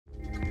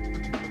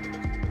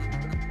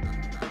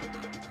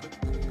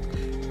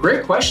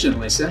Great question,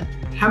 Lisa.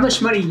 How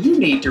much money you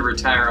need to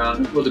retire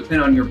on will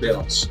depend on your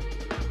bills.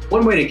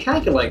 One way to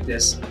calculate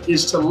this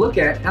is to look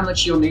at how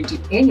much you'll need to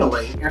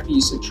annually after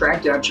you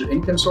subtract out your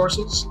income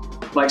sources,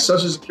 like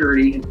Social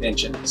Security and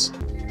pensions.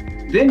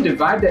 Then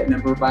divide that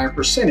number by a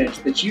percentage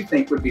that you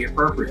think would be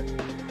appropriate.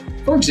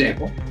 For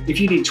example,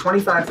 if you need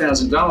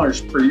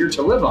 $25,000 per year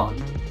to live on,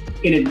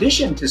 in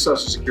addition to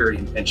Social Security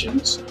and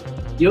pensions,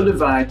 you'll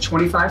divide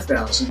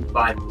 25,000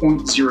 by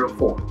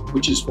 0.04,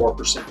 which is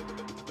 4%.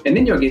 And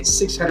then you'll get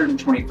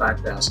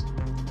 625,000.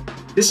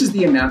 This is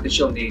the amount that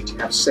you'll need to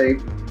have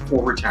saved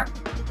for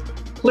retirement.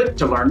 Click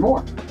to learn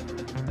more.